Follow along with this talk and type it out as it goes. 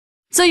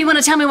So you want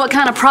to tell me what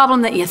kind of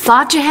problem that you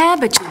thought you had,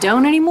 but you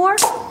don't anymore?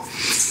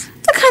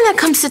 The kind that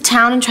comes to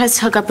town and tries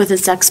to hook up with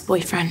his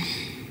ex-boyfriend.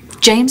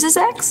 James's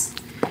ex?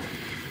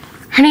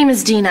 Her name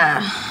is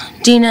Dina.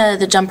 Dina,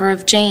 the jumper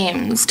of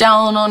James.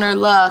 Down on her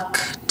luck,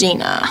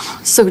 Dina.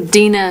 So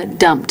Dina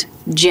dumped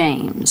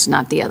James,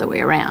 not the other way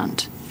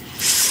around.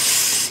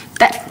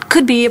 That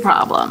could be a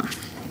problem.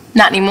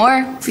 Not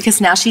anymore, because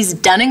now she's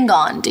done and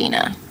gone,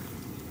 Dina.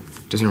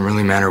 Doesn't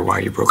really matter why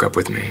you broke up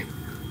with me.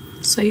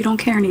 So you don't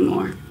care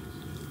anymore?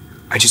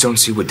 I just don't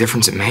see what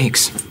difference it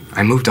makes.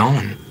 I moved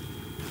on.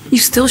 You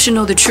still should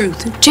know the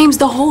truth. James,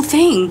 the whole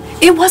thing.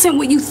 It wasn't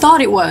what you thought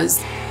it was.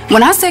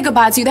 When I said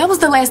goodbye to you, that was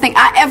the last thing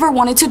I ever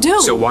wanted to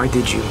do. So why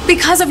did you?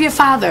 Because of your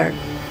father.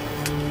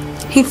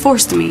 He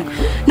forced me.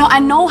 No, I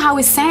know how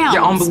it sounds.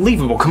 Yeah,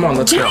 unbelievable. Come on,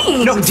 let's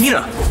James. go. No,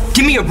 Dina,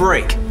 give me a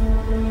break.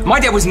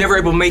 My dad was never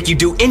able to make you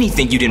do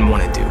anything you didn't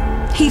want to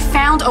do. He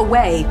found a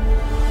way.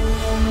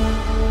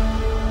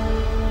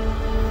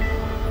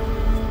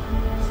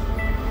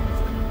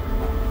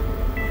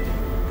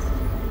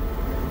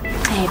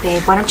 Hey,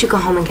 babe, why don't you go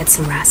home and get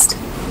some rest?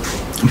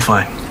 I'm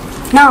fine.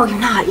 No, you're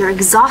not. You're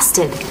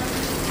exhausted.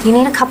 You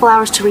need a couple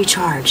hours to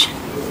recharge.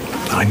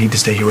 I need to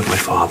stay here with my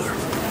father.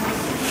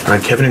 All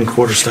right, Kevin and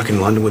Cord are stuck in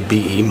London with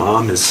BE.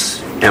 Mom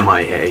is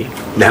MIA.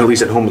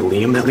 Natalie's at home with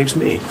Liam. That leaves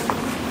me.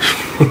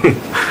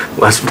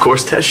 Unless, of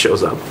course, Tess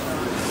shows up.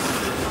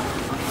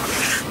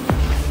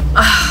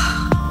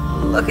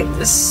 Look at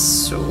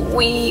this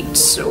sweet,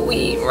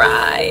 sweet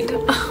ride.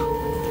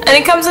 And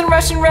it comes in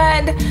Russian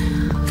red.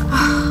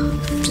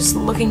 Just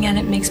looking at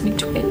it makes me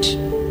twitch.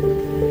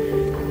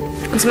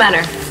 What's the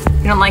matter?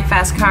 You don't like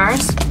fast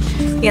cars?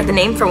 You got the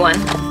name for one.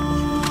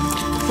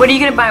 What are you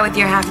gonna buy with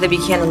your half of the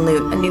Buchanan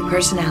loot? A new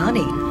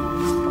personality.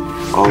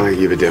 All I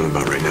give a damn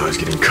about right now is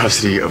getting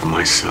custody of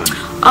my son.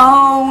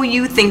 Oh,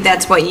 you think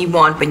that's what you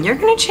want, but you're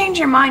gonna change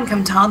your mind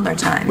come toddler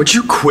time. Would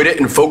you quit it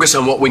and focus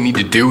on what we need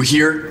to do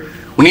here?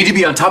 We need to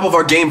be on top of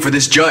our game for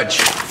this judge.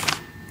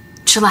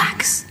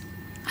 Chillax.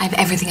 I have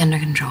everything under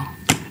control.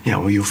 Yeah,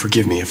 well, you'll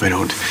forgive me if I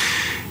don't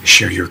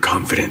share your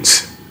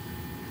confidence.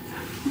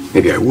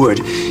 Maybe I would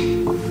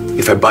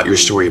if I bought your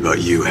story about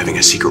you having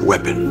a secret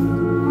weapon.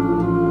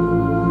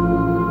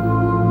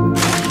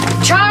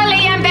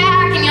 Charlie, I'm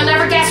back, and you'll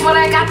never guess what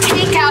I got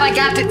takeout. I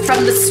got it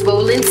from the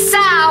swollen sow.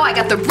 I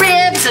got the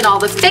ribs and all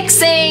the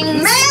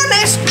fixings. Man,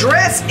 this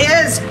dress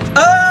is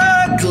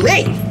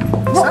ugly.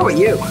 So are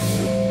you.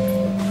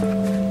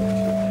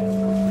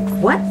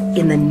 What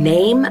in the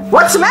name?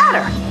 What's the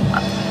matter?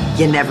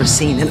 You never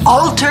seen an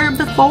altar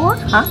before,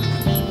 huh?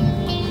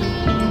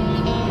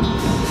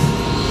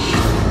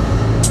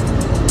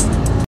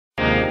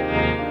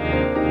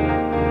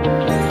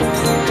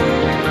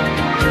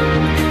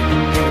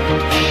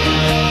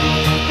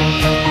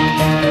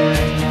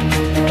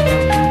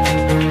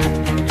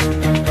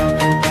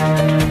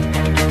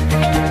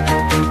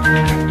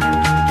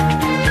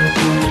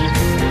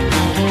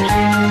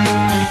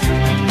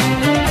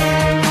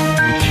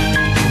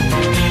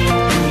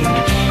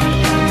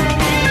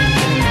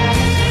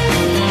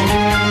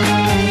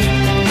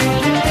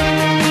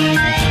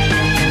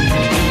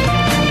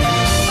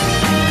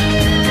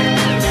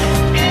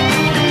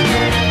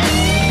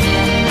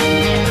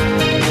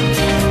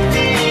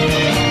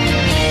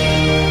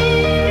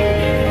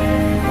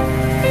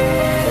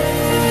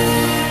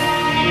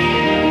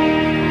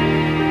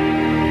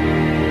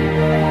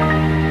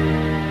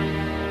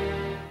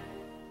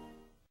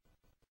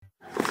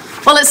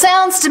 Well, it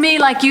sounds to me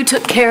like you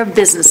took care of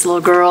business,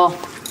 little girl.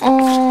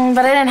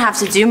 But I didn't have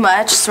to do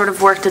much. Sort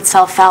of worked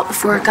itself out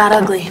before it got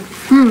ugly.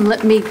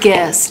 Let me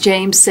guess.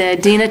 James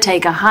said, Dina,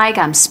 take a hike.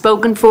 I'm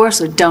spoken for,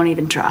 so don't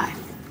even try.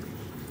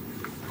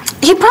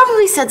 He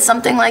probably said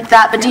something like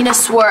that, but Dina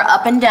swore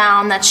up and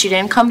down that she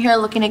didn't come here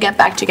looking to get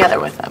back together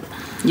with him.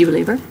 You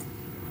believe her?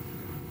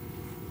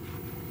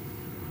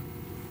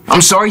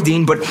 I'm sorry,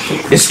 Dean, but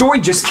this story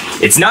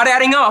it's not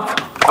adding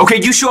up.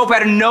 Okay, you show up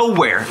out of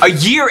nowhere, a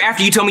year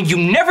after you told me you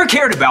never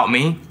cared about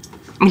me.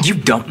 I mean, you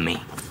dumped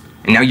me.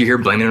 And now you're here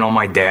blaming it on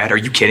my dad. Are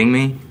you kidding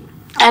me?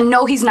 And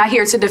no, he's not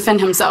here to defend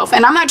himself.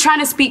 And I'm not trying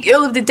to speak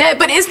ill of the dead,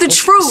 but it's the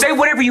truth. Say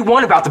whatever you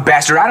want about the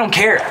bastard, I don't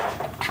care.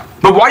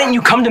 But why didn't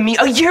you come to me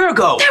a year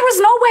ago? There was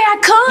no way I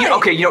could.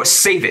 Okay, you know what,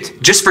 save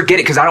it. Just forget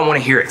it, because I don't want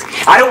to hear it.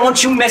 I don't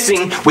want you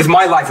messing with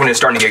my life when it's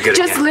starting to get good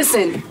Just again.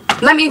 listen.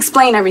 Let me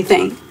explain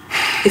everything.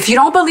 If you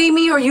don't believe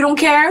me or you don't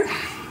care,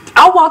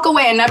 I'll walk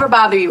away and never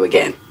bother you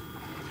again.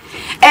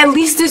 At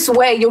least this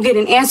way you'll get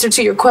an answer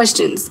to your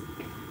questions.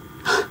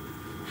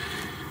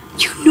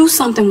 You knew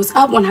something was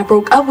up when I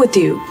broke up with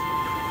you.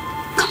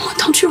 Come on,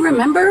 don't you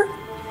remember?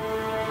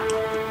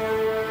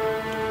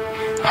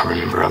 I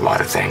remember a lot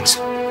of things.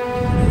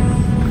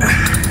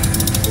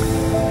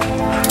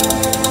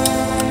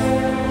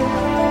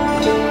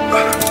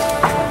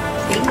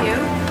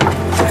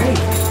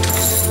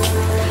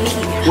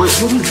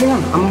 What are you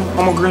doing? I'm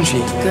all grunchy.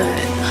 Good.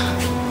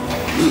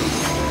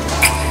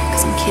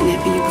 Because I'm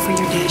kidnapping you before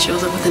your dad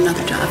shows up with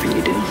another job for you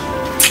to do.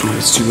 Oh,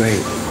 it's too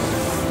late.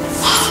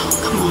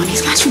 Come on,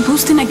 he's got you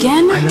boosting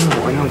again? I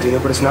know, Dina,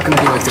 but it's not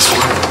gonna be like this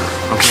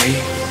forever, okay?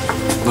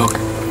 Look,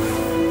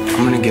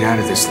 I'm gonna get out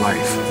of this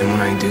life, and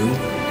when I do,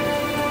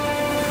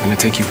 I'm gonna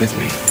take you with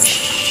me.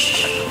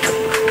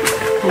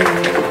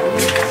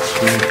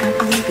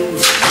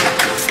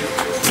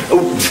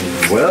 Oh,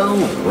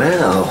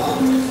 well.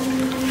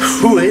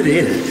 Who it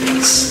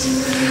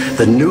is?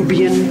 The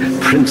Nubian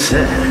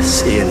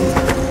princess in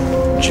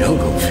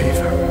Jungle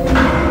Fever.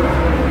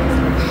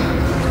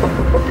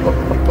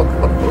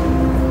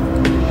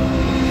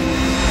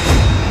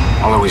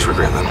 I'll always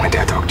regret letting my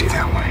dad talk to you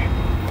that way.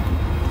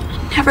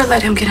 Never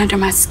let him get under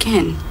my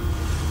skin.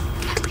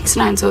 At least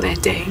not until that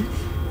day.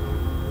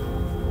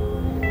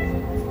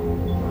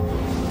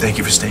 Thank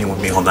you for staying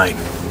with me all night.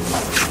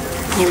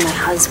 You're my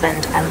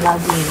husband. I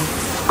love you.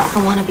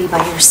 I want to be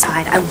by your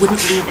side. I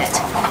wouldn't leave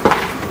it.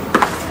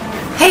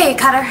 Hey,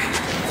 Cutter.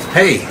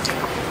 Hey.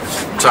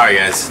 Sorry,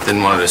 guys.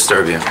 Didn't want to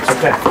disturb you.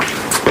 Okay.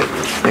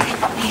 Hey,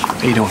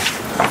 how you doing?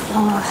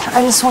 Oh,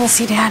 I just want to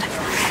see Dad.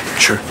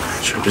 Sure.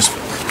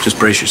 Just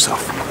brace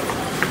yourself.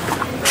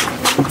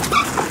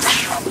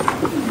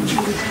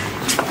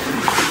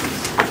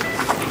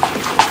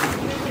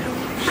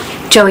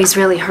 Joey's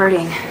really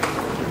hurting.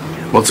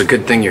 Well, it's a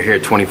good thing you're here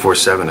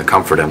 24/7 to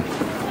comfort him.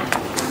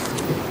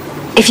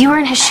 If you were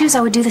in his shoes, I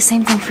would do the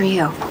same thing for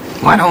you.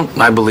 Why don't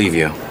I believe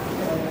you?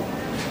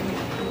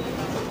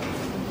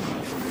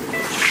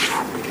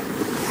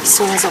 He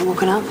still hasn't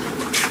woken up?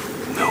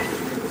 No.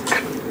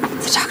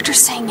 The doctor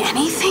saying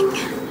anything?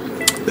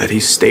 That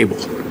he's stable.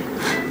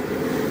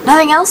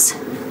 Nothing else?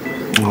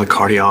 Well, the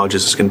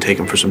cardiologist is going to take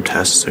him for some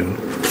tests soon.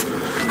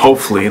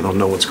 Hopefully, they'll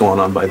know what's going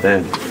on by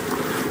then.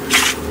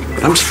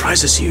 But I'm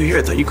surprised to see you here.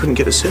 I thought you couldn't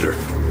get a sitter.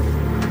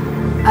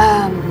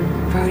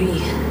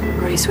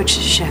 Brody switched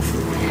his shift.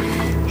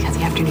 He got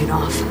the afternoon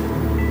off.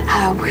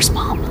 Where's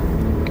Mom?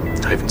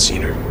 I haven't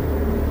seen her.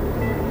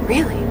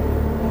 Really?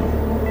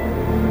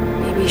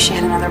 Maybe she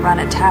had another run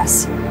at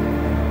tests.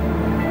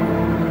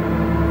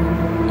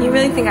 You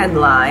really think I'd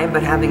lie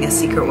about having a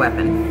secret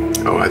weapon?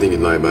 Oh, I think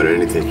you'd lie about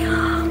anything.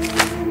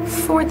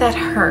 Ford, that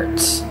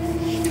hurts.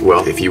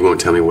 Well, if you won't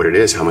tell me what it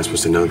is, how am I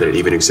supposed to know that it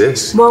even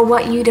exists? Well,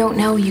 what you don't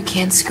know, you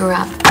can't screw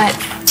up. But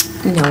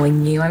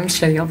knowing you, I'm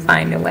sure you'll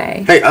find a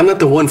way. Hey, I'm not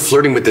the one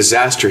flirting with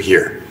disaster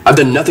here. I've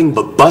done nothing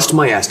but bust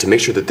my ass to make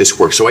sure that this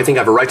works, so I think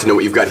I have a right to know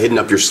what you've got hidden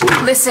up your sleeve.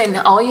 Listen,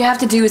 all you have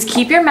to do is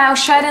keep your mouth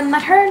shut and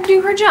let her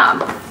do her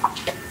job.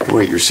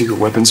 Wait, your secret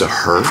weapon's a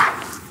her?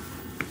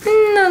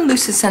 In the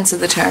loosest sense of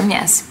the term,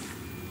 yes.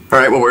 All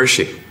right, well, where is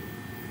she?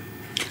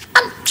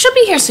 She'll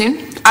be here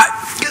soon.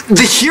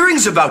 The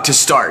hearing's about to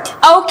start.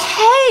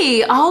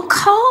 Okay, I'll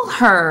call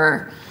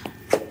her.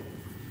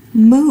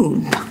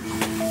 Moon.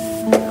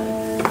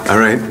 All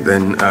right,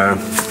 then,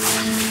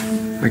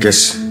 I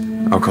guess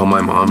I'll call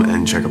my mom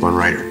and check up on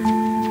Ryder.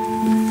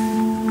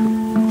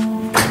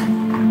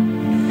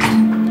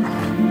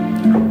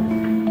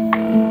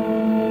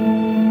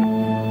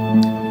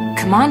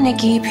 Come on,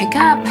 Nikki, pick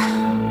up.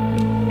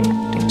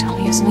 Don't tell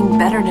me you have something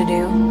better to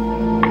do.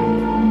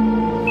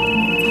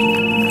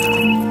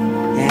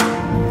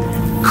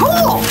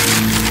 Cool!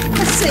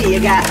 Let's see, you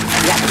got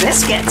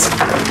biscuits,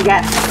 you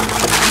got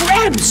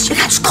ribs, you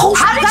got cold.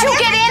 How did you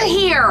get in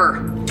here?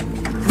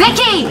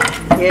 Vicky!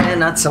 Yeah,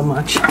 not so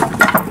much. All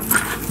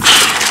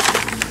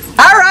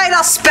right,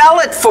 I'll spell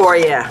it for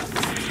you.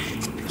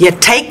 You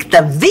take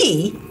the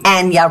V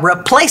and you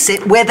replace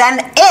it with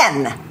an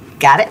N.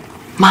 Got it?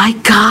 My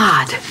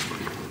God.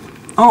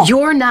 Oh.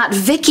 You're not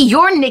Vicky,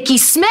 you're Nikki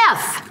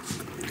Smith.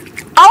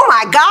 Oh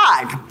my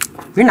God!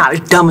 You're not as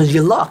dumb as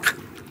you look.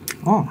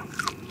 Oh.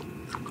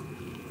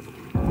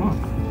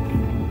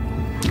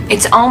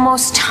 It's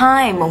almost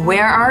time.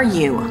 Where are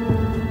you?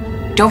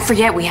 Don't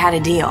forget we had a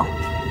deal.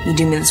 You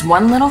do me this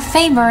one little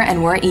favor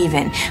and we're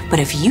even. But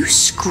if you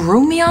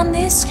screw me on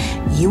this,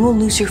 you will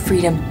lose your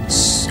freedom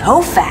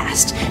so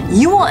fast.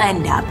 You will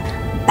end up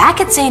back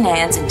at St.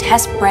 Anne's in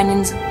Tess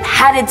Brennan's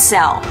padded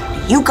cell.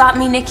 You got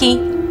me, Nikki?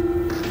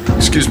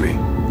 Excuse me.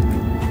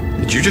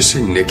 Did you just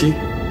say Nikki?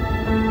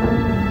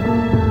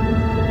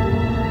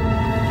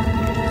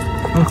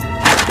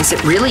 Is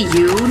it really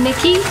you,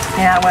 Nikki?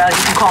 Yeah, well, you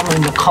can call me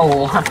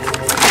Nicole, huh?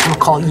 I'm gonna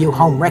call you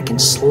home wrecking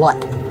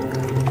slut.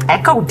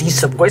 Echo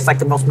decent voice, like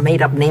the most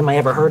made-up name I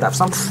ever heard of.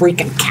 Some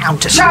freaking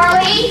countess.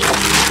 Charlie?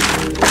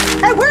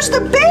 Hey, where's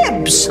the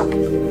bibs?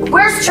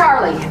 Where's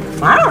Charlie?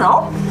 I don't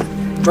know.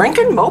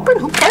 Drinking, moping,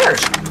 who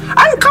cares?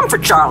 I didn't come for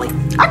Charlie.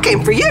 I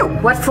came for you.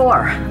 What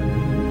for?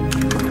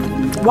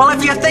 Well,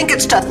 if you think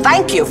it's to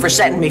thank you for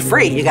setting me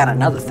free, you got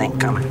another thing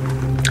coming.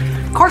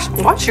 Of course,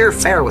 once your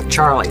affair with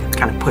Charlie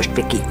kind of pushed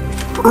Vicky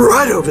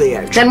right over the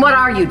edge. Then what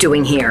are you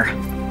doing here?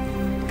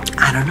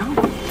 I don't know.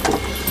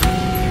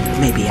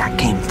 Maybe I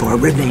came for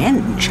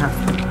revenge, huh?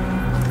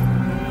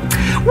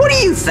 What do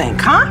you think,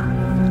 huh?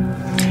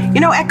 You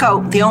know,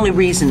 Echo, the only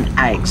reason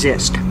I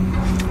exist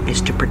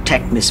is to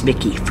protect Miss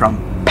Vicky from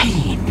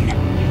pain.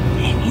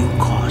 And you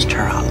caused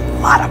her a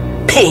lot of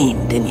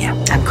pain, didn't you?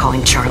 I'm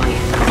calling Charlie.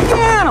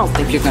 Yeah, I don't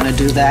think you're gonna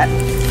do that.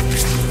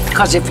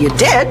 Because if you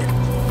did,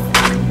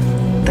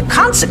 the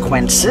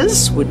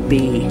consequences would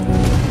be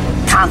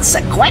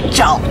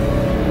consequential.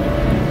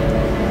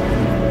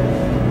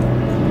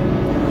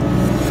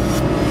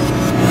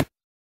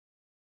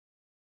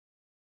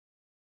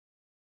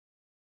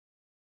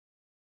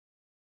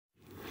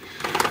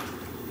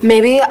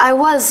 Maybe I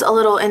was a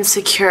little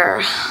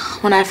insecure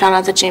when I found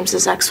out that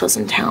James's ex was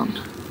in town.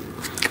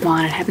 Come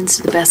on, it happens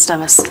to the best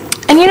of us.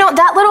 And you know,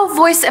 that little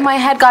voice in my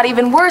head got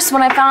even worse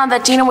when I found out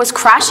that Gina was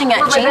crashing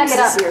at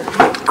James's.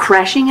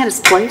 Crashing at his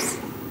place?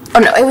 Oh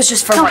no, it was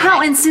just for So one how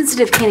night.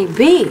 insensitive can he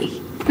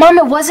be? Mom,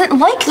 it wasn't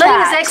like Letting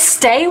that. his ex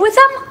stay with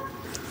him?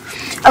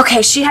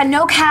 Okay, she had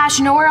no cash,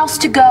 nowhere else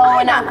to go,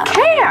 I and don't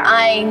care.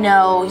 I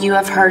know you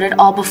have heard it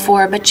all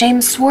before, but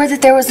James swore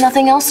that there was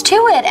nothing else to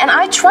it, and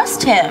I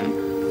trust him.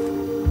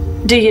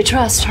 Do you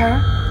trust her?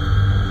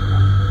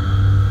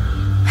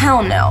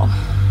 Hell no.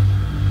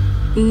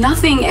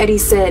 Nothing Eddie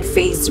said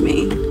fazed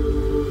me.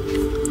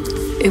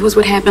 It was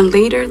what happened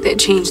later that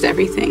changed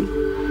everything.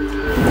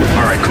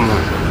 All right, come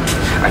on.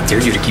 I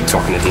dare you to keep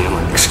talking to Dina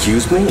like this.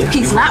 Excuse me?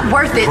 He's not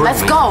worth it.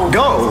 Let's go.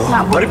 Go!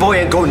 Buddy boy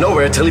ain't going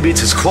nowhere until he meets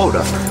his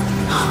quota.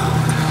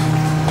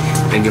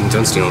 Maybe I'm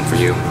done stealing for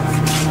you.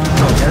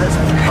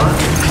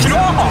 You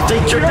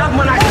think you're done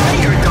when I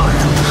say you're done,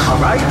 all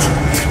right?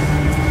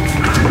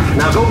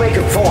 Now go make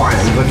it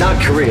foreign, but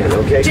not Korean,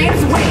 okay?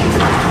 James, wait.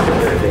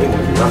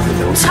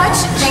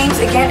 Touch James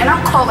again, and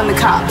I'm calling the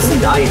cops.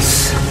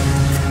 Nice.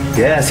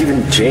 Yes,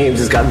 even James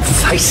has gotten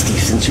feisty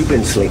since you've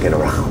been slinking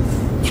around.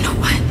 You know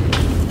what?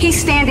 He's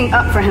standing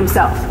up for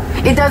himself.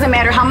 It doesn't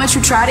matter how much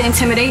you try to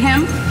intimidate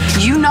him.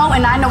 You know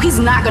and I know he's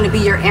not going to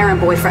be your errand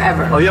boy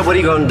forever. Oh, yeah, what are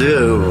you going to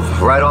do?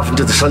 Ride off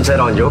into the sunset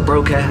on your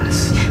broke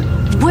ass?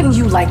 Wouldn't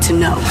you like to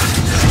know?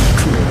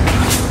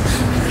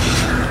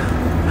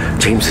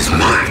 James is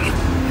mine.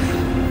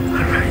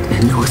 All right,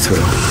 and no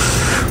thrill.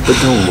 But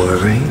don't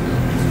worry.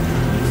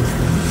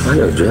 I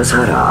know just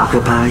how to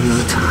occupy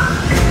your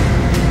time.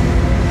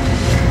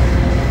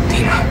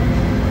 Dina,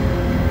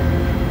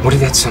 what did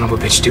that son of a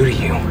bitch do to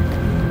you?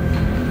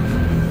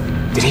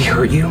 Did he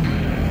hurt you?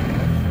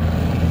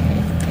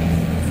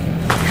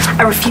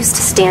 I refuse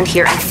to stand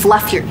here and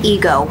fluff your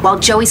ego while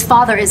Joey's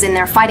father is in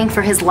there fighting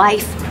for his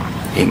life.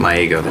 Ain't my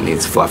ego that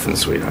needs fluffing,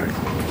 sweetheart.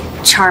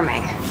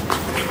 Charming.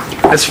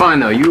 That's fine,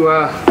 though. You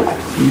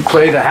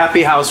play the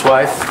happy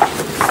housewife.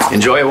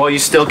 Enjoy it while you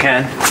still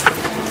can.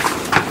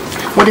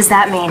 What does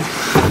that mean?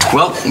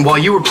 Well, while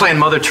you were playing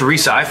Mother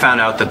Teresa, I found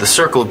out that the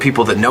circle of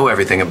people that know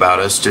everything about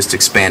us just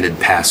expanded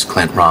past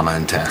Clint, Rama,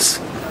 and Tess.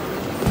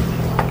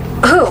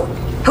 Who?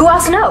 Who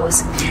else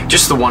knows?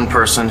 Just the one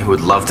person who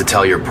would love to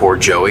tell your poor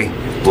Joey,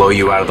 blow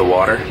you out of the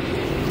water.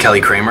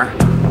 Kelly Kramer.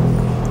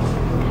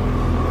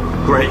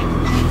 Great.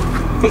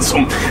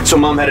 So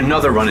Mom had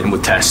another run-in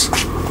with Tess.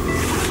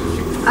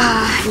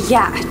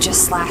 Yeah,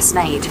 just last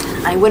night.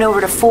 I went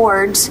over to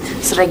Ford's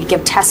so that I could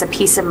give Tess a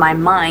piece of my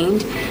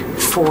mind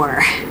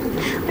for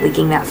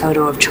leaking that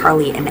photo of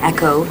Charlie and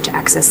Echo to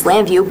Access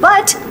Landview,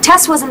 but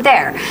Tess wasn't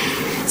there.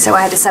 So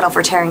I had to settle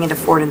for tearing into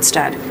Ford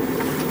instead.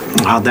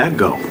 How'd that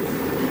go?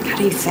 How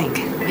do you think?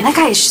 I mean, that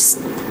guy is just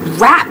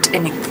wrapped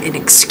in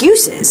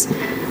excuses.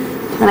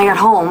 When I got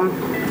home,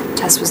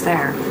 Tess was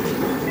there.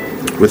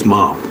 With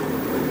Mom.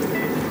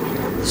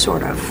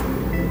 Sort of.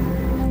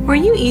 Were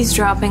you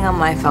eavesdropping on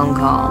my phone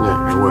call?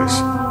 Yeah, I was.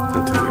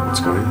 Don't tell me what's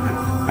going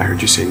on. I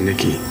heard you say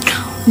Nikki.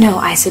 No,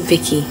 I said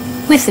Vicky.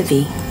 With a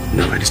V.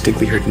 No, I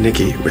distinctly heard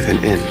Nikki with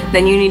an N.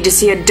 Then you need to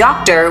see a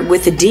doctor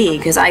with a D,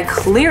 because I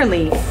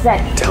clearly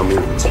said... Tell me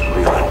what's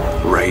going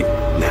on right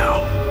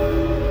now.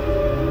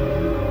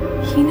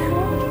 You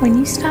know, when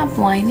you stop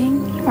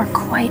whining, you are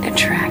quite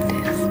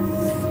attractive.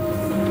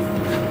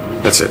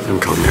 That's it. I'm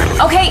calling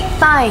Natalie. Okay,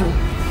 fine.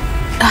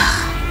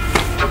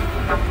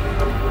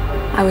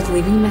 I was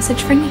leaving a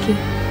message for Nikki.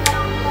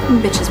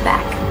 And bitch is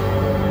back.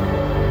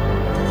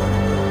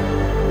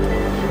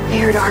 I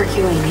heard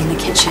arguing in the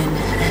kitchen,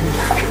 and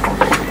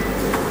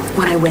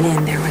when I went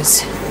in, there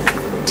was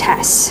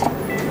Tess,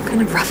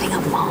 kind of roughing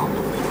up Mom.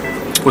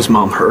 Was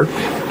Mom hurt?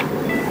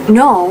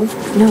 No,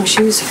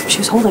 she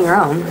was holding her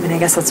own. I mean, I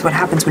guess that's what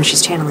happens when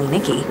she's channeling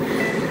Nikki.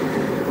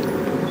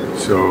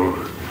 So,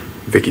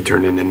 Vicky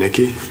turned into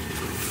Nikki?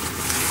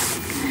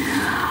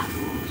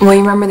 Well,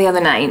 you remember the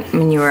other night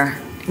when you were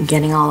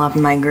getting all up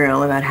in my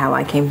grill about how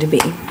I came to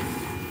be?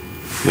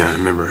 Yeah, I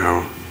remember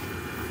how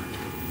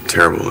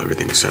terrible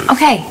everything sounded.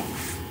 Okay,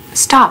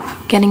 stop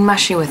getting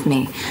mushy with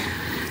me.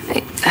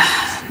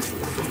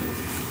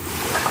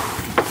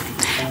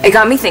 It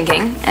got me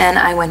thinking, and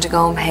I went to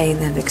go pay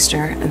the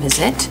Vixter a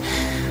visit.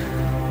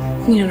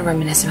 You know, to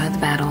reminisce about the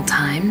bad old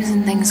times,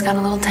 and things got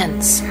a little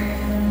tense.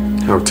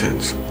 How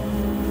tense?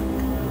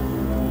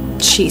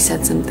 She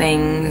said some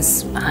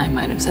things, I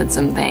might have said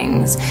some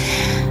things,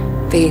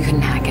 but you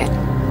couldn't hack it.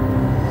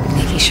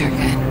 Nikki sure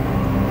could.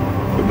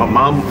 But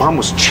Mom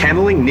was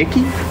channeling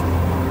Nikki?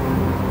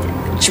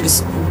 She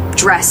was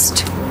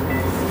dressed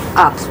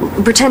up,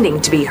 pretending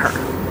to be her.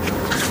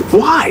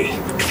 Why?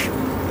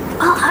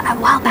 Well, a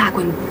while back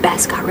when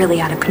Bess got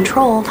really out of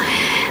control,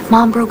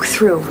 Mom broke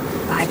through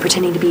by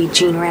pretending to be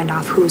Jean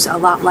Randolph, who's a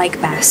lot like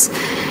Bess.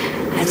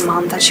 And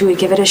Mom thought she would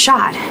give it a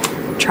shot,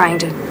 trying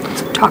to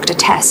talk to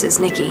Tess as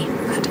Nikki,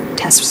 but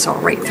Tess saw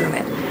right through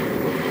it.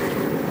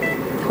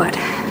 What?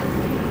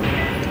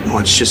 Well,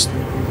 it's just...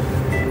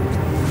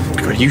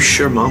 Are you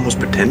sure Mom was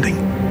pretending?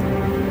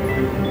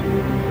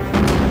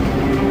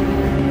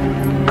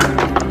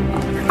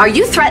 Are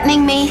you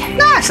threatening me?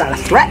 No, it's not a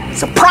threat.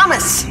 It's a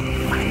promise.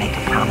 When I make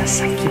a promise,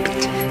 I keep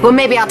it. Well,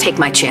 maybe I'll take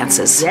my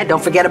chances. Yeah,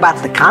 don't forget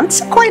about the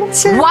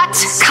consequences. What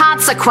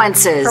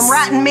consequences? From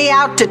ratting me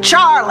out to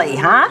Charlie,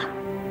 huh?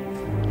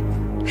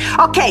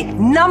 Okay,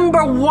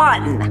 number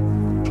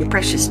 1. Your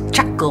precious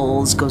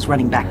Chuckles goes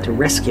running back to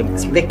rescue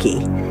Miss Vicky,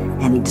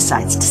 and he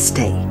decides to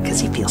stay because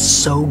he feels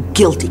so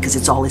guilty because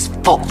it's all his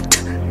fault.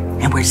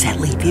 And where does that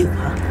leave you,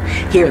 huh?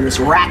 Here in this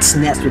rat's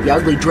nest with your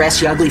ugly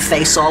dress, your ugly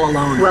face, all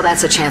alone. Well,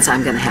 that's a chance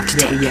I'm gonna have to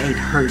take. You ain't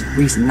heard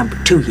reason number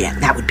 2 yet.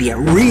 That would be a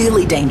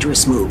really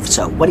dangerous move.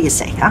 So what do you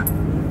say, huh?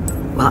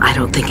 Well, I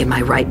don't think in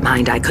my right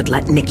mind I could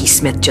let Nikki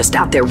Smith just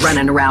out there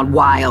running around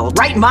wild.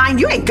 Right mind?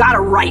 You ain't got a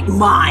right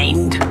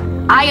mind.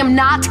 I am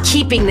not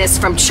keeping this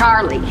from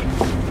Charlie.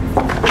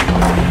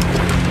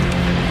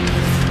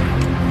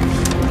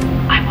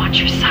 I want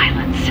your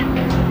silence.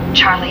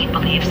 Charlie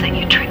believes that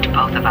you tricked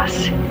both of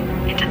us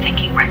into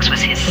thinking Rex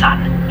was his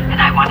son,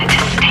 and I wanted to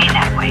stay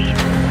that way.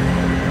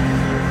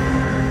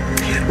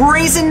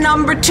 Reason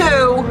number 2.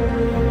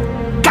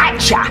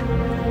 Gotcha.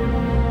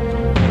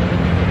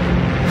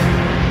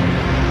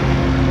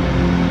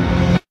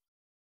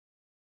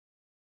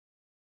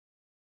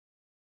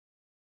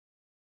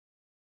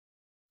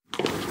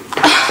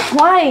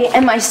 Why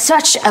am I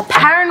such a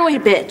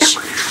paranoid bitch?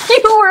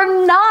 You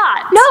are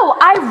not. No,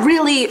 I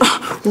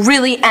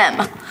really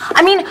am.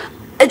 I mean,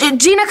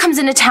 Gina comes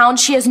into town,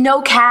 she has no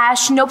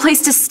cash, no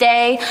place to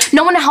stay,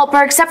 no one to help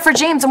her except for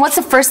James. And what's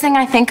the first thing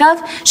I think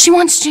of? She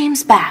wants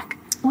James back.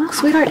 Well,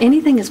 sweetheart,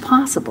 anything is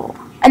possible.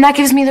 And that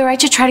gives me the right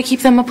to try to keep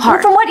them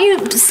apart. Well, from what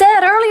you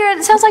said earlier,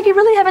 it sounds like you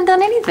really haven't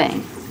done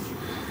anything.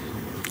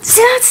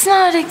 See, that's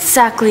not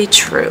exactly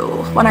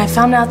true. When I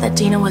found out that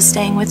Dina was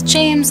staying with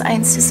James, I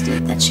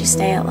insisted that she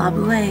stay at La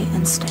Boulée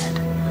instead.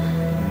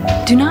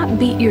 Do not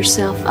beat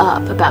yourself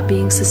up about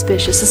being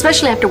suspicious,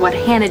 especially after what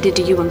Hannah did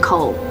to you and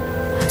Cole.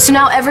 So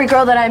now every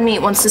girl that I meet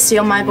wants to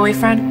steal my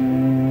boyfriend?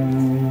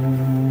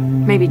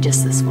 Maybe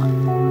just this one.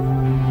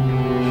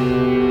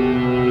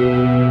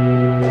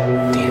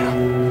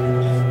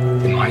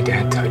 Dina, did my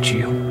dad touch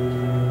you?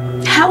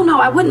 Hell no,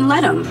 I wouldn't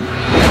let him.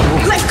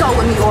 Let go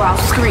of me or I'll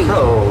scream.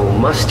 Oh,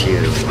 must you?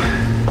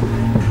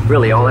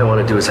 Really, all I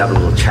want to do is have a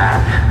little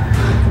chat.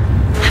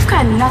 I've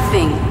got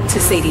nothing to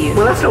say to you.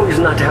 Well, that's no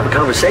reason not to have a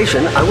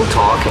conversation. I will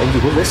talk and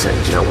you will listen.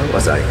 You know, where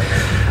was I?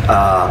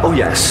 Oh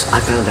yes,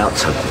 I found out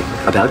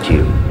something about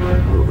you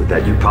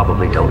that you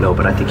probably don't know,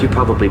 but I think you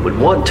probably would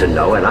want to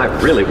know, and I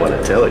really want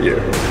to tell you.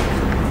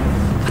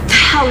 What the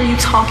hell are you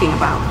talking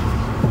about?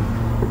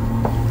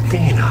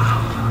 Dina,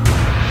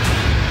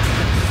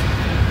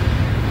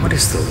 what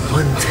is the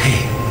one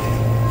thing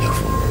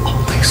you've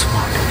always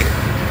wanted?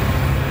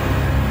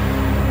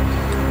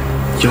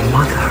 Your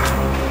mother.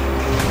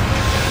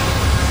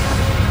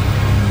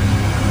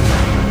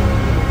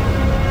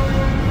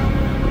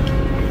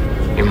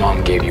 Your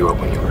mom gave you up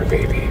when you were a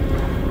baby.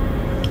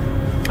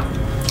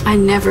 I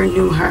never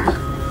knew her.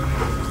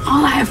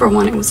 All I ever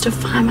wanted was to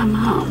find my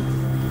mom.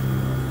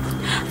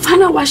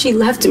 Find out why she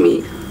left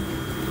me.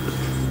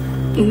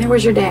 And there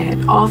was your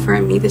dad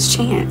offering me this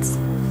chance.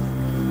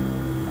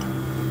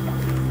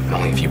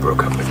 Only if you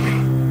broke up with me.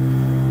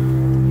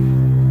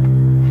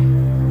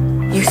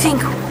 You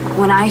think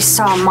when I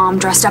saw Mom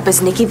dressed up as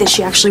Nikki that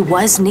she actually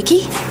was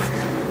Nikki?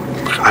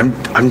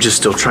 I'm just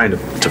still trying to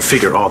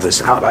figure all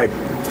this out.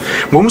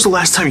 When was the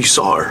last time you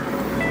saw her?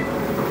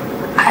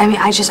 I mean,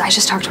 I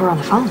just talked to her on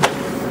the phone.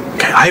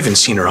 Okay, I haven't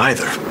seen her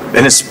either.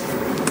 And as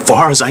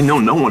far as I know,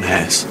 no one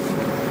has.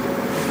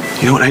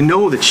 You know, and I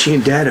know that she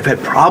and Dad have had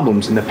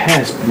problems in the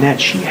past, but Nat,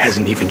 she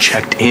hasn't even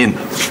checked in.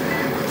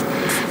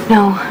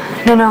 No.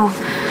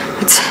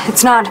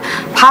 It's not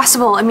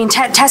possible. I mean,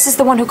 Tess is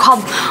the one who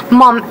called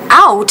Mom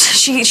out.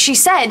 She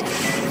said,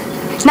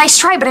 "Nice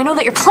try, but I know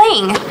that you're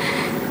playing."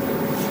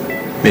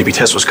 Maybe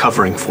Tess was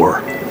covering for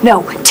her.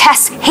 No,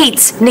 Tess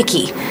hates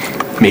Nikki.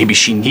 Maybe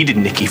she needed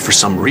Nikki for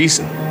some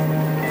reason.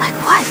 Like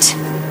what?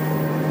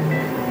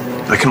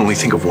 I can only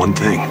think of one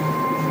thing.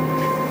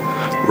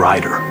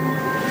 Ryder.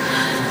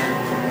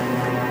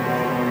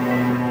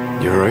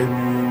 You alright?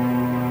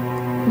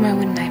 Why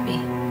wouldn't I be?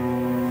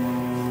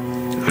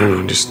 I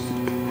don't know, just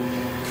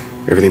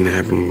everything that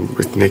happened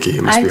with Nikki.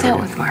 It must I've be dealt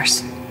hard. with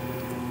worse.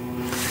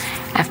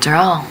 After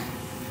all,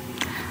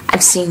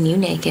 I've seen you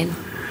naked.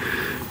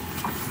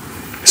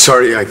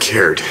 Sorry I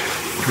cared.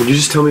 Would you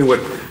just tell me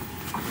what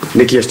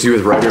Nikki has to do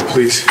with Ryder,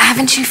 please?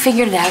 Haven't you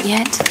figured it out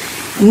yet?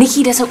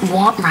 Nikki doesn't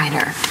want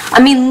Ryder. I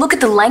mean, look at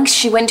the lengths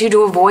she went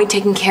to avoid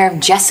taking care of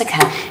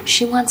Jessica.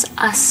 She wants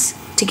us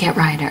to get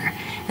Ryder.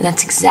 And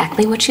that's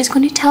exactly what she's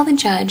going to tell the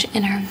judge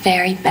in her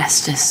very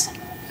bestest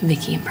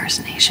Vicky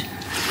impersonation.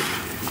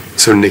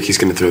 So Nikki's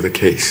gonna throw the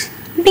case.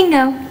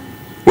 Bingo.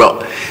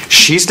 Well,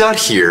 she's not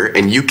here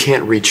and you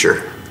can't reach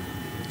her.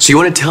 So you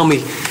want to tell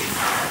me,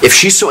 if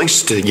she's so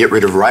anxious to get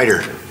rid of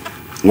Ryder,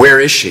 where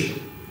is she?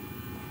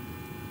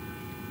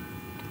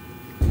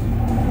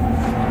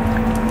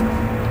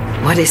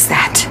 What is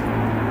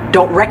that?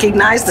 Don't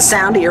recognize the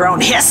sound of your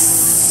own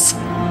hiss?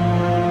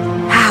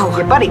 How Oh,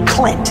 your buddy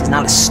Clint is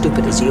not as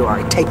stupid as you are.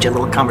 He taped your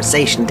little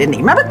conversation, didn't he?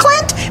 Remember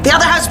Clint? The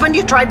other husband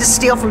you tried to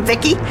steal from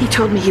Vicky? He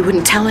told me he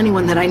wouldn't tell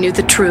anyone that I knew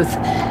the truth.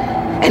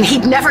 And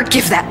he'd never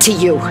give that to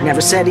you.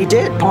 Never said he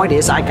did. Point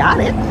is, I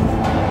got it.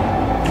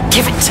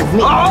 Give it to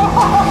me.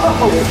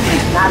 Oh,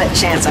 not a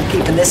chance. I'm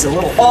keeping this a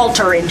little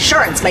alter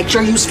insurance. Make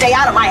sure you stay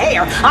out of my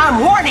hair.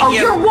 I'm warning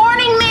you. You're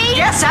warning me?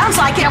 Yeah, sounds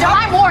like it. Yeah, well,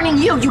 I'm warning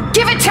you. You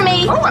give it to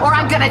me, or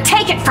I'm gonna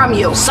take it from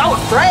you. So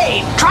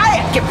afraid. Try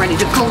it. Get ready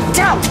to cool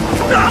down.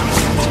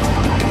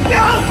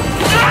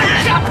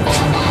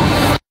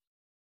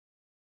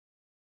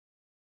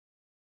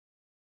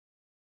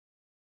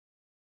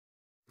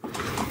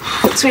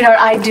 Sweetheart,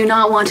 I do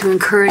not want to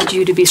encourage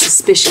you to be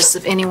suspicious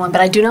of anyone, but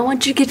I do not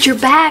want you to get your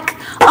back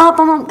up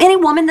on any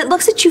woman that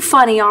looks at you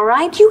funny, all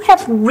right? You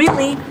have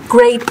really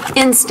great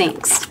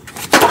instincts.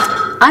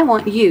 I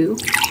want you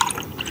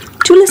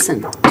to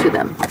listen to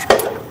them.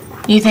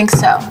 You think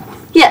so?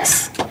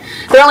 Yes.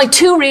 There are only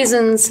two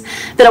reasons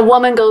that a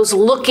woman goes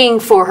looking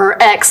for her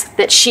ex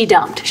that she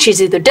dumped. She's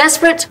either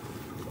desperate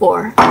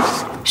or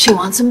she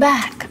wants him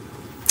back.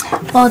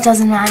 Well, it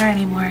doesn't matter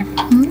anymore.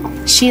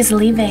 She's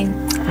leaving,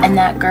 and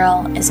that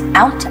girl is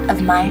out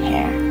of my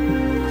hair.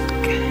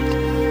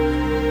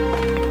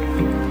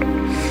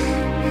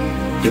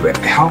 Yeah, but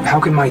how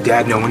could my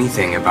dad know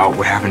anything about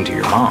what happened to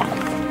your mom?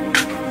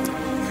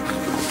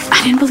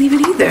 I didn't believe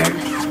it either.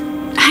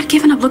 I had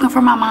given up looking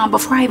for my mom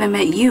before I even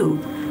met you.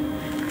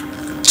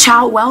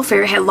 Child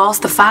welfare had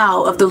lost the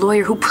file of the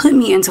lawyer who put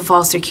me into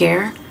foster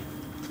care.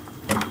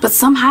 But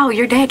somehow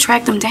your dad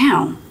tracked him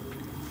down.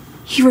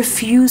 He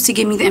refused to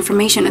give me the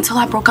information until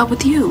I broke up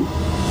with you.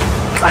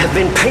 I have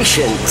been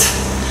patient.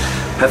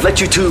 I've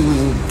let you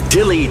two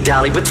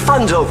dilly-dally, but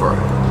fun's over,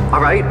 all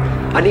right?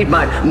 I need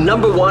my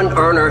 #1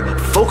 earner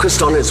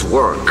focused on his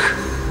work.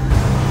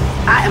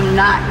 I am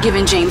not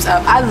giving James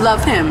up. I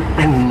love him.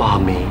 And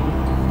Mommy,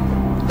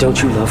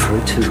 don't you love her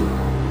too?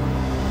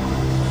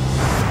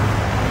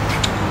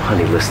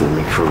 Honey, listen to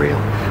me for real.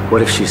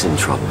 What if she's in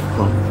trouble,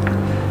 huh?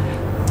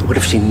 What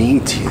if she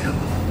needs you?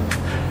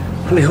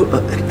 I mean,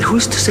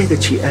 who's to say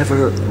that she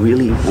ever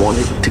really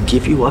wanted to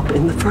give you up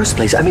in the first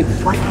place? I mean,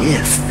 what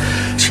if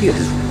she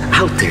is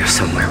out there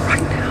somewhere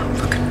right now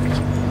looking for you?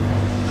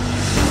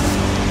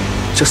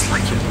 Just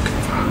like you're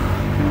looking for her.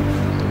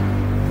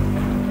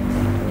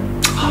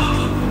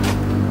 Oh,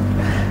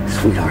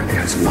 sweetheart,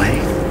 there's a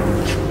way.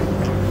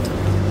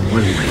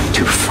 One way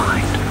to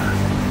find her.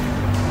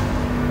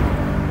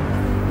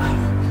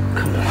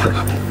 Come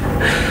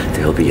on.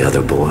 There'll be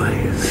other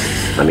boys.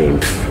 I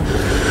mean,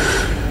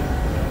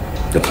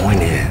 the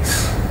point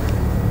is,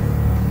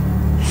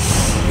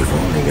 you've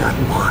only got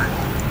one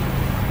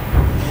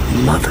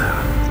mother.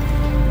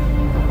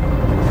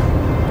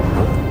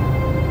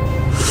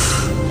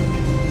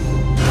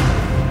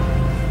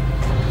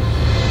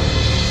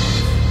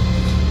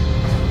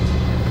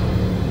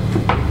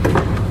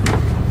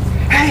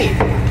 Hey!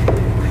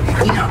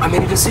 Nina, I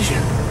made a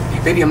decision.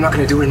 Baby, I'm not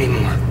gonna do it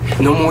anymore.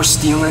 No more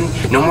stealing,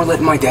 no more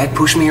letting my dad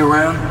push me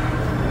around.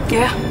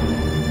 Yeah.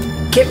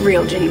 Get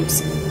real,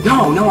 James.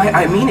 No,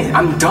 I mean it.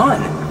 I'm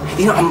done.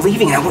 You know, I'm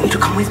leaving and I want you to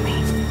come with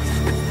me.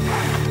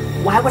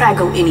 Why would I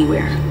go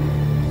anywhere?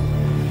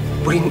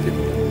 What do you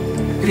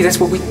mean? Baby, that's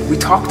what we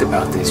talked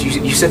about this.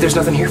 You said there's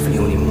nothing here for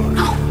you anymore.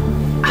 No,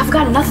 I've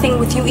got nothing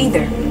with you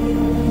either.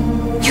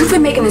 You've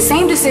been making the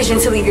same decision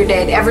to leave your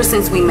dad ever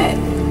since we met.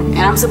 And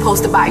I'm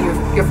supposed to buy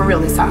your for real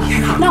this time.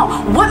 Yeah. No,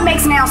 what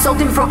makes now so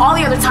different from all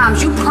the other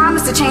times you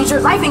promised to change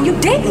your life and you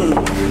didn't?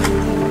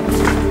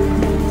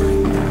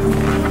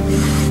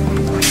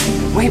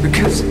 Wait,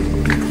 because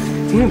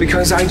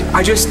I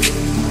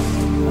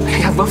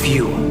love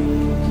you.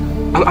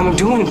 I'm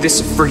doing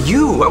this for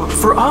you,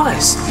 for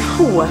us.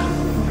 No,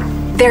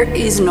 there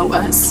is no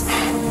us.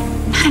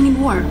 Not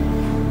anymore.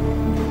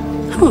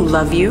 I don't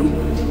love you.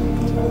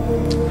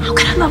 How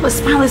can I love a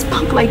spineless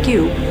punk like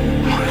you?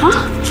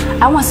 Huh?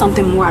 I want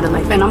something more out of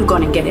life, and I'm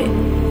gonna get it.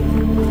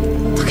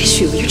 Look at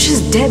you, you're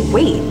just dead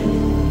weight.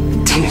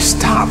 Tina,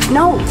 stop.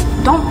 No,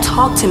 don't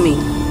talk to me.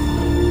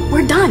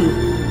 We're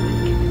done.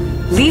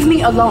 Leave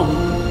me alone.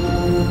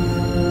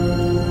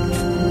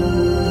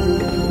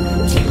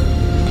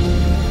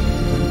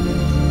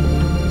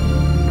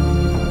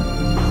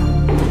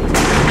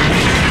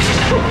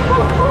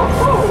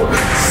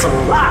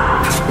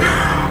 Slap!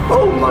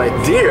 Oh, my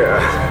dear.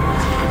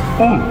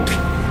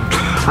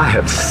 I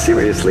have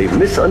seriously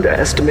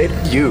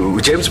misunderestimated you.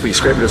 James will be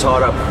scraping his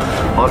heart up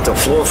off the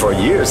floor for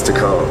years to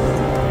come.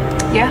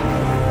 Yeah?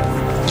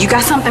 You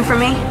got something for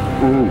me?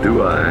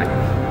 Do I?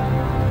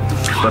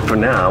 But for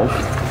now,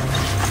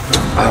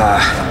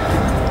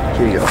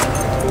 here you go.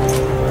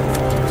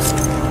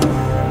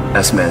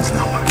 That's man's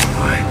number,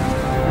 all right?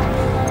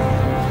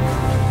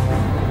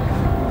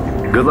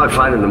 Good luck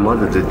finding the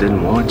mother that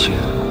didn't want you.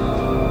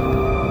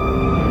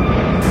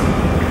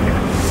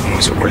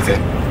 Was it worth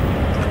it?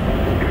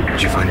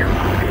 Did you find your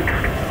mom?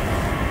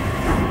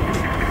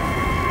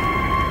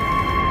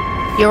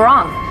 You're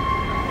wrong.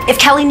 If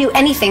Kelly knew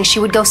anything, she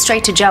would go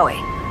straight to Joey.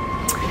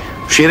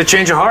 She had a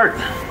change of heart.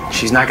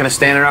 She's not going to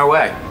stand in our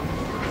way.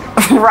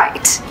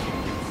 Right.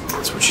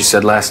 That's what she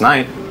said last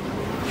night.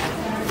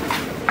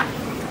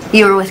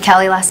 You were with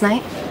Kelly last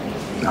night?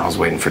 I was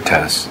waiting for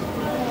Tess.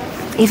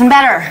 Even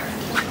better.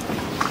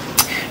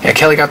 Yeah,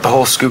 Kelly got the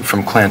whole scoop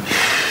from Clint.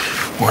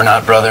 We're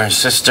not brother and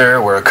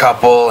sister, we're a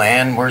couple,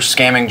 and we're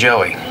scamming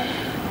Joey.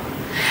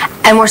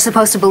 And we're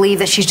supposed to believe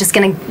that she's just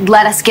gonna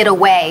let us get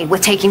away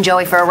with taking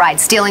Joey for a ride,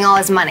 stealing all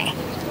his money.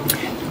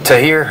 To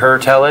hear her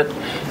tell it,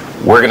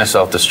 we're gonna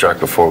self-destruct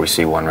before we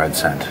see one red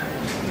cent.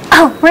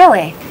 Oh,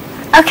 really?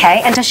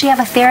 Okay, and does she have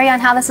a theory on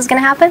how this is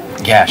gonna happen?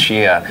 Yeah,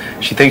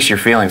 she thinks your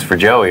feelings for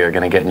Joey are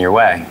gonna get in your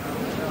way.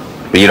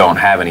 But you don't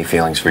have any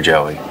feelings for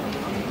Joey,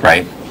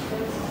 right?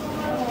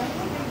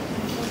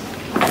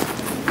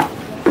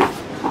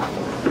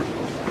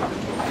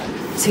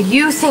 So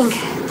you think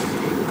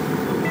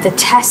that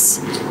Tess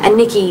and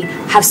Nikki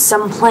have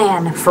some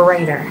plan for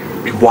Ryder?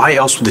 Why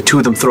else would the two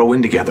of them throw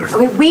in together?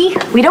 Okay,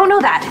 we don't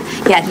know that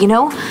yet, you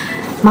know?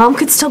 Mom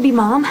could still be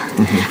Mom.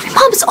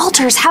 Mom's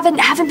altars haven't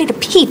made a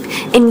peep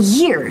in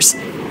years.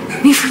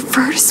 I mean,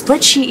 for her to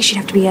split, she'd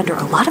have to be under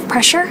a lot of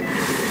pressure.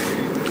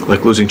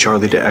 Like losing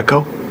Charlie to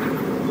Echo?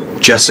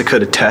 Jessica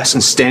to Tess,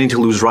 and standing to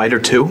lose Ryder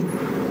too?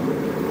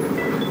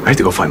 I have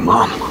to go find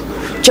Mom.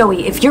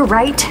 Joey, if you're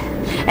right,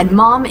 and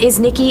Mom is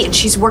Nikki and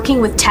she's working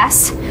with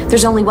Tess,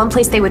 there's only one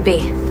place they would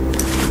be.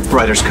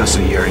 Ryder's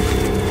custody hearing.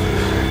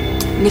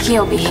 Nikki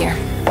will be here.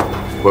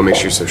 What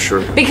makes you so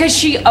sure? Because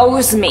she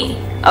owes me,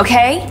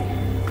 okay?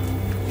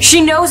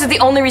 She knows that the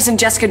only reason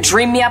Jessica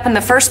dreamed me up in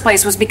the first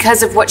place was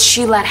because of what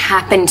she let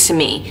happen to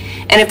me.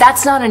 And if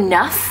that's not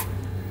enough,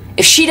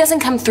 if she doesn't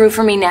come through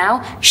for me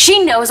now,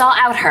 she knows I'll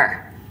out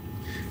her.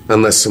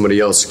 Unless somebody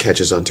else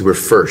catches on to her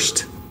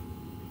first.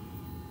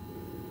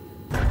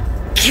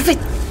 Give it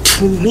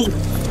to me.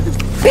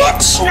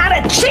 Bitch, not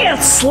a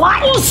chance,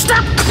 slut.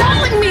 Stop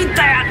calling me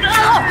that.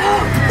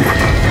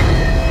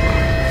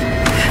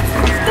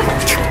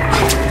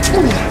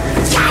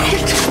 Got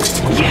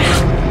it. Yeah.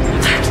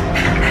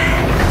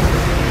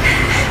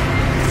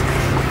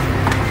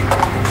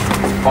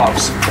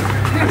 Bobs,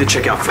 I had to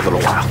check out for a little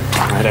while.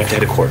 I'd have to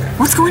head to court.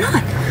 What's going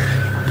on?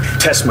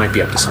 Tess might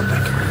be up to something.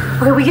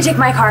 Okay, we can take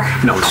my car.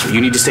 No, you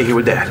need to stay here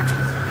with Dad.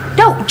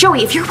 No,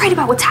 Joey, if you're right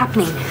about what's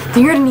happening,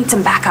 then you're gonna need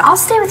some backup. I'll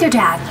stay with your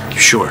dad. You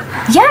sure?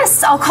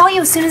 Yes, I'll call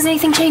you as soon as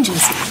anything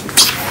changes.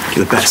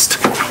 You're the best.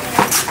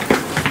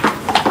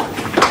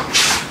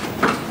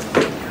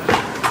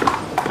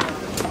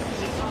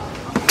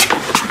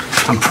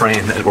 I'm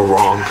praying that we're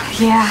wrong.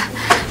 Yeah,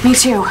 me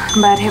too.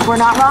 But if we're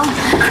not wrong,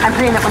 I'm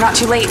praying that we're not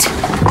too late.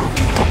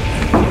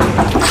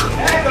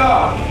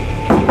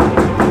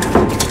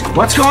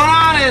 What's going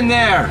on in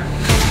there?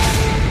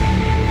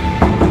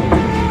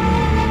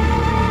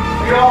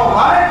 You all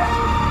right?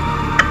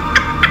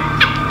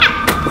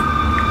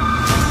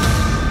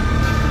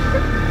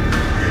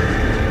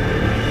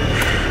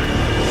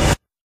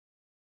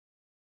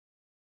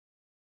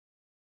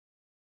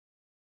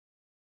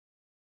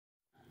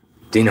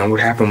 Dina, what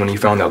happened when you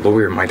found that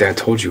lawyer my dad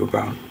told you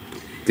about?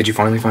 Did you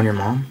finally find your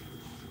mom?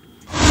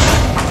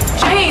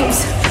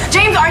 James!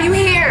 James, are you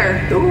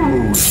here?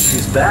 Ooh,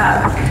 she's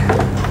back.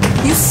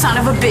 You son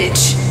of a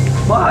bitch.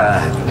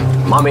 What?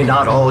 Mommy,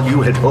 not all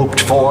you had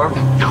hoped for?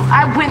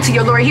 I went to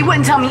your lawyer. He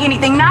wouldn't tell me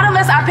anything, not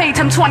unless I paid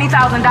him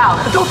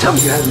 $20,000. Don't tell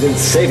me you haven't been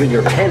saving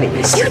your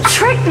pennies. You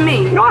tricked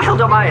me. No, I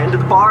held up my end of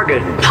the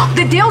bargain.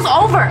 The deal's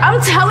over. I'm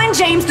telling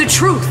James the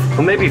truth.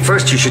 Well, maybe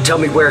first you should tell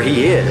me where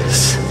he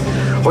is.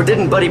 Or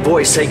didn't Buddy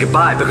Boy say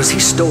goodbye because he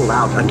stole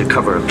out under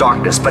cover of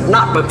darkness, but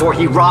not before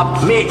he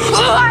robbed me?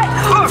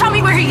 What? Tell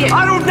me where he is.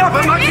 I don't know,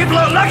 but my people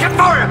are looking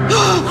for him.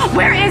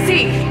 Where is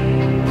he?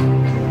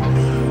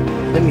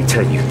 Let me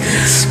tell you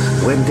this.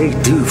 When they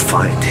do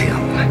find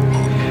him,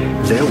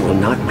 there will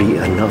not be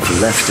enough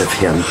left of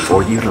him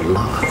for you to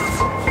love.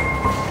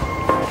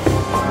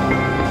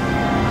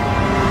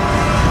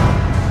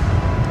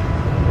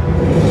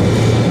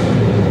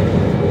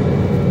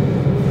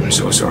 I'm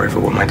so sorry for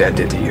what my dad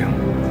did to you.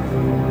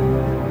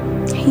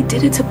 He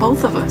did it to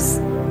both of us.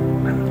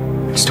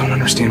 I just don't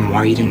understand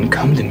why you didn't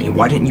come to me.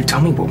 Why didn't you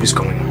tell me what was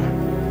going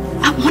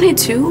on? I wanted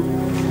to.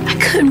 I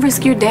couldn't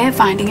risk your dad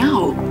finding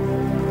out.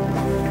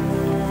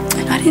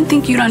 And I didn't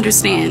think you'd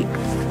understand.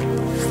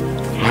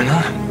 Why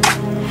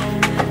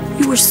not?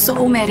 You were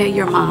so mad at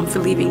your mom for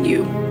leaving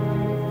you.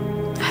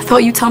 I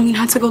thought you'd tell me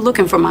not to go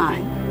looking for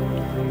mine.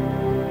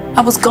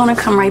 I was gonna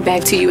come right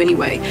back to you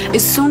anyway.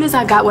 As soon as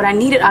I got what I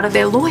needed out of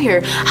that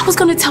lawyer, I was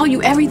gonna tell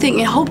you everything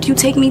and hoped you'd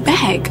take me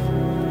back.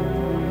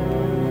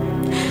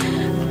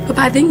 But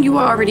by then you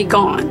were already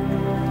gone.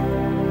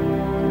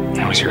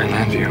 I was here in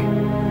Landview.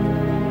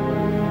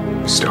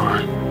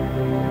 Star.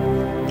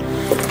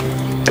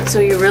 So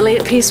you're really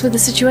at peace with the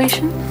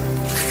situation?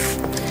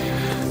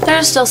 There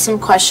are still some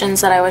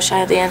questions that I wish I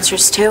had the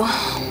answers to.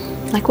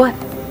 Like what?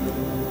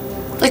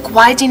 Like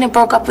why Dina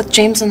broke up with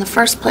James in the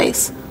first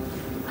place.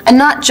 And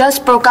not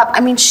just broke up,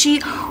 I mean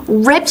she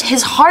ripped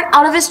his heart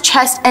out of his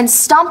chest and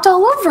stomped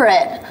all over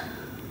it.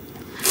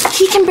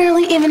 He can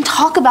barely even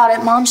talk about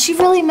it, Mom. She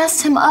really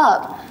messed him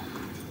up.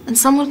 And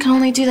someone can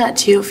only do that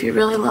to you if you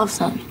really love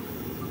them.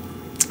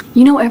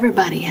 You know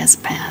everybody has a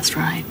past,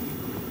 right?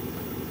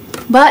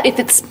 But if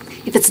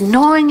it's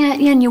gnawing at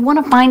you and you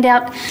want to find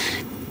out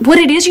what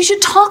it is, you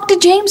should talk to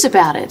James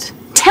about it.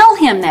 Tell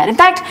him that. In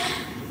fact,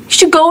 you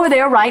should go over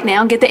there right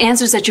now and get the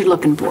answers that you're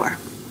looking for.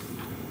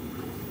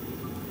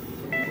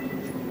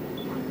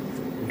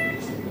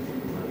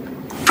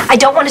 I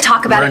don't want to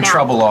talk about it now. We're in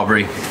trouble,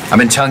 Aubrey. I've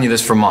been telling you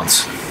this for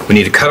months. We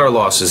need to cut our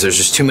losses. There's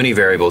just too many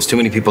variables. Too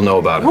many people know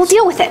about it. We'll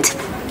deal with it.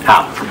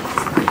 How?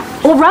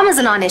 Well, Rum is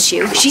a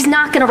non-issue. She's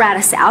not going to rat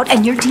us out,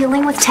 and you're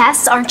dealing with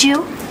Tess, aren't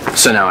you?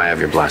 So now I have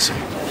your blessing.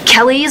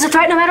 Kelly is a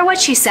threat no matter what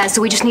she says,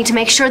 so we just need to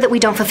make sure that we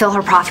don't fulfill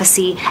her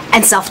prophecy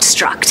and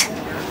self-destruct.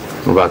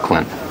 What about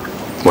Clint?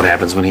 What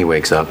happens when he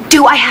wakes up?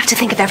 Do I have to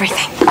think of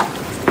everything?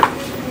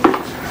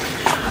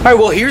 All right,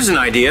 well, here's an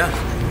idea.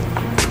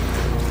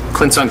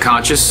 Clint's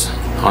unconscious,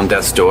 on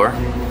death's door.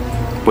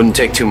 Wouldn't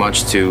take too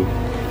much to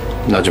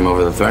nudge him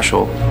over the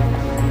threshold.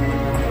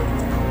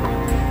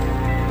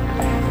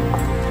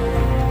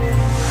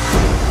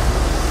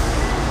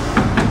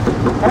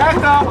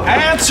 Echo,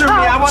 answer me.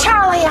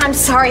 Charlie, I'm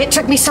sorry it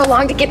took me so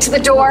long to get to the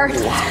door.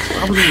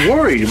 I was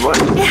worried.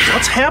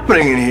 What's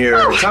happening in here?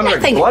 Oh, It sounded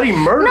nothing. like bloody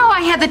murder. No,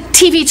 I had the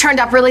TV turned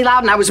up really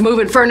loud and I was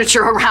moving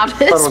furniture around.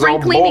 Thought it was Spring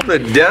all cleaning.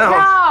 bolted down.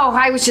 No,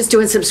 I was just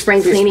doing some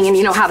spring cleaning and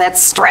you know how that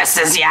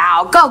stresses you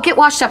out. Go, get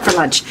washed up for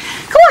lunch.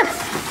 Go on,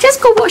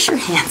 just go wash your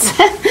hands.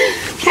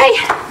 Okay?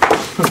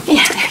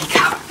 Yeah, there you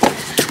go.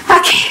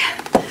 Okay.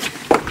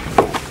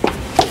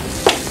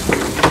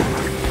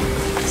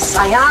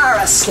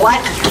 Sayonara, slut.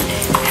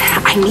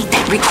 I need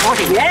that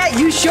recording. Yeah,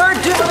 you sure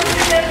do.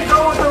 Let me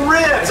go with the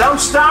ribs. I'm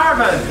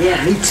starving.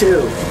 Yeah, me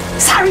too.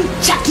 Sorry,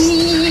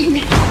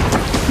 Jackie.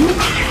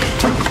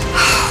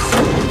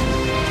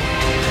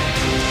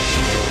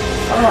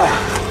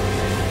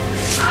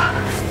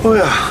 Oh,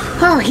 yeah.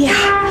 Oh,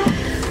 yeah.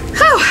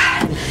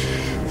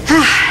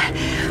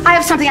 I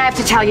have something I have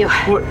to tell you.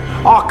 What?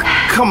 Oh,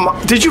 come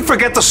on. Did you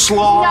forget the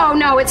slaw?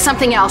 No, it's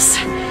something else.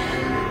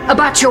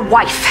 About your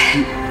wife.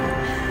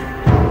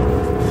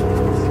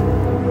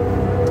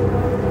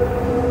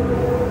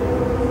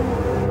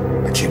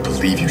 I can't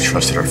believe you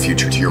trusted our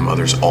future to your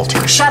mother's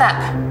altar. Shut up.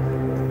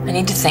 I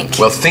need to think.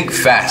 Well, think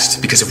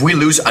fast, because if we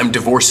lose, I'm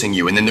divorcing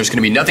you, and then there's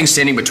gonna be nothing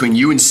standing between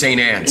you and St.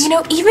 Anne's. You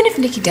know, even if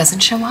Nikki doesn't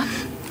show up,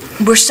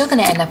 we're still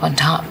gonna end up on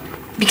top.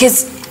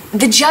 Because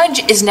the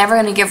judge is never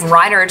gonna give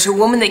Ryder to a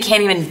woman that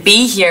can't even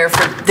be here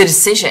for the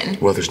decision.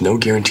 Well, there's no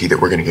guarantee that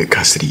we're gonna get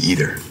custody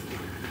either.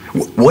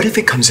 What if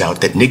it comes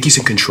out that Nikki's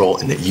in control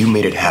and that you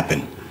made it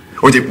happen?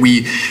 Or that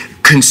we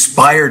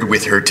conspired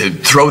with her to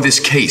throw this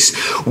case?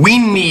 We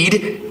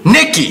need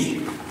Nikki!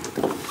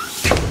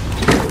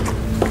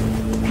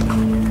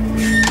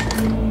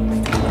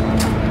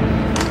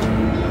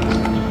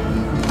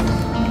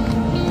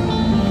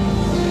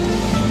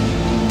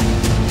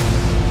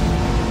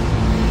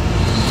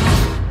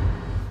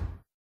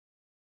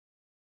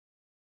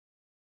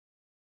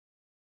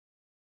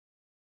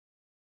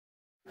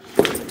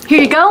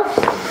 Here you go.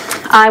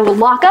 I will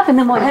lock up and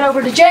then we'll head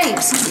over to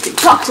James.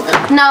 Talk to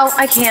him. No,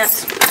 I can't.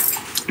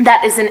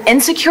 That is an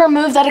insecure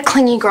move that a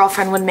clingy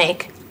girlfriend would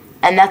make.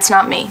 And that's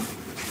not me.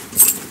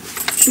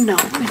 No,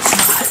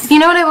 it's not. You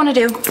know what I want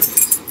to do?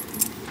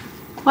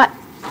 What?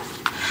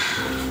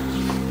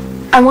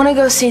 I want to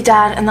go see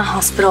Dad in the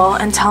hospital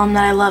and tell him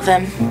that I love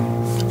him.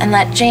 And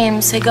let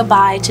James say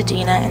goodbye to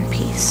Dina in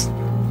peace.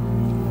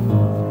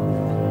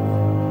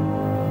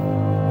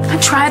 I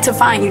tried to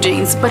find you,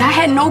 James, but I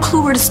had no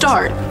clue where to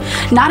start.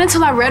 Not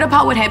until I read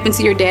about what happened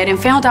to your dad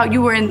and found out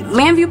you were in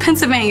Landview,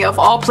 Pennsylvania, of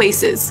all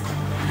places.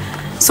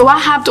 So I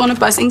hopped on a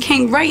bus and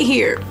came right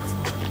here.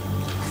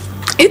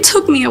 It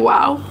took me a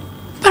while,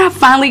 but I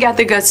finally got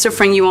the guts to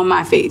friend you on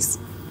my face.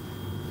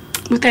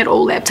 With that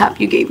old laptop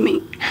you gave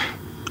me.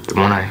 The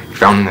one I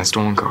found in that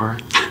stolen car.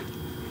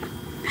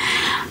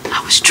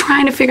 I was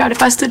trying to figure out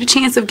if I stood a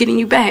chance of getting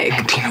you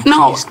back. Tina,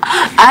 no, please.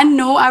 I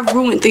know I've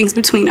ruined things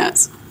between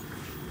us.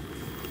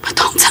 But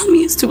don't tell me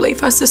it's too late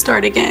for us to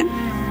start again.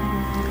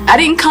 I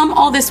didn't come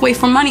all this way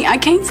for money. I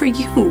came for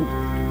you.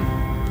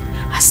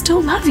 I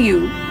still love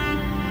you.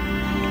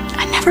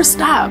 I never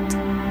stopped.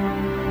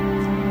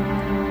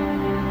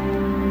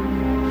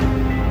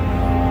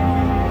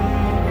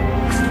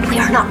 We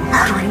are not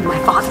murdering my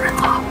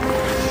father-in-law.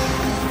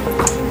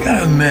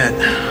 Gotta admit,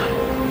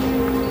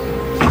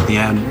 the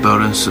added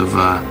bonus of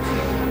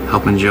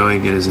helping Joey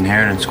get his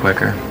inheritance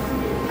quicker.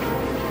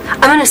 I'm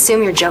gonna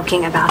assume you're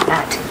joking about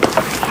that.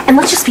 And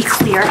let's just be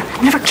clear,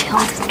 I've never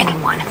killed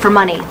anyone for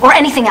money or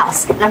anything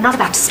else, and I'm not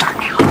about to start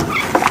now.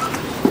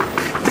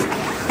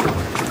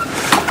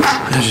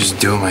 I just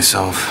do it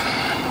myself.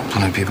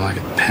 Plenty of people I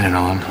could pin it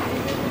on.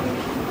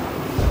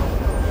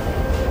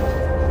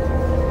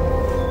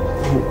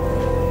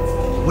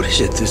 What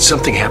is it? Did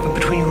something happen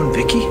between you and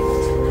Vicky?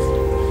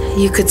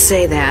 You could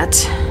say that.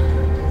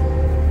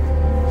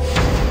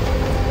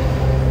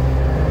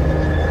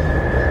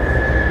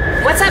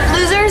 What's up,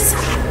 losers?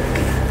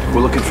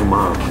 We're looking for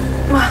Mom.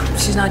 Well,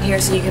 she's not here,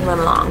 so you can run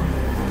along.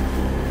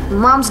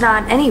 Mom's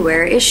not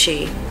anywhere, is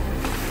she?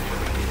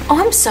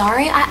 Oh, I'm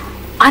sorry.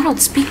 I don't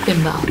speak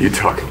bimbo. What are you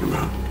talking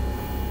about?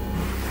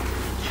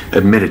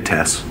 Admit it,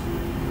 Tess.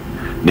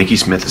 Nikki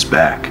Smith is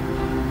back.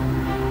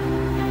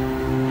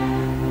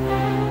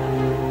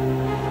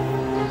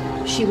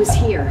 She was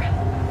here.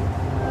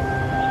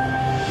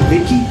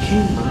 Vicky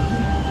came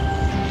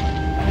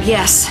by?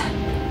 Yes.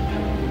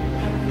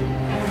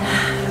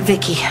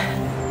 Vicky.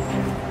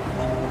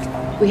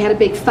 We had a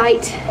big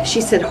fight. She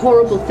said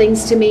horrible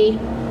things to me.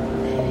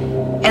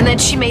 And then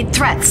she made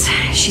threats.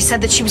 She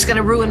said that she was going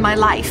to ruin my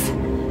life.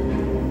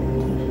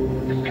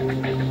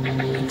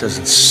 It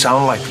doesn't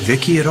sound like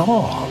Vicky at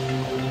all.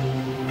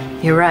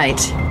 You're right.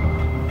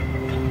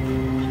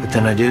 But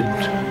then I did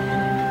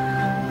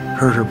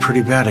hurt her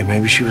pretty badly.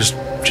 Maybe she was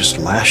just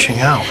lashing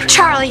out.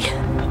 Charlie!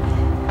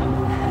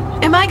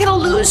 Am I going to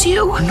lose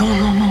you? No.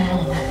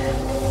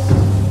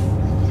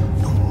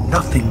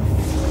 Nothing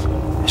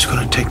is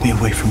going to take me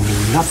away from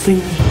you.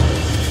 Nothing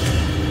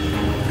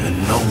and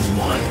no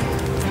one.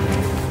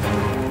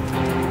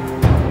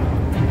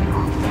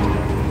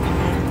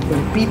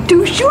 Don't be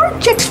too short,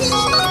 Jackie.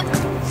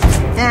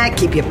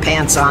 Keep your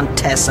pants on,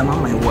 Tess. I'm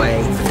on my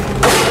way.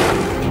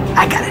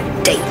 I got a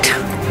date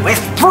with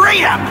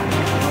freedom.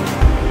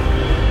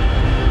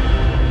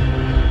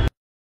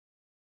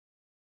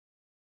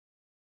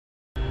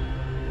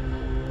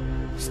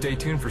 Stay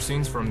tuned for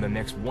scenes from the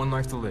next One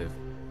Life to Live.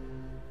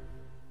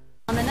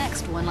 On the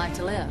next One Life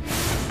to Live.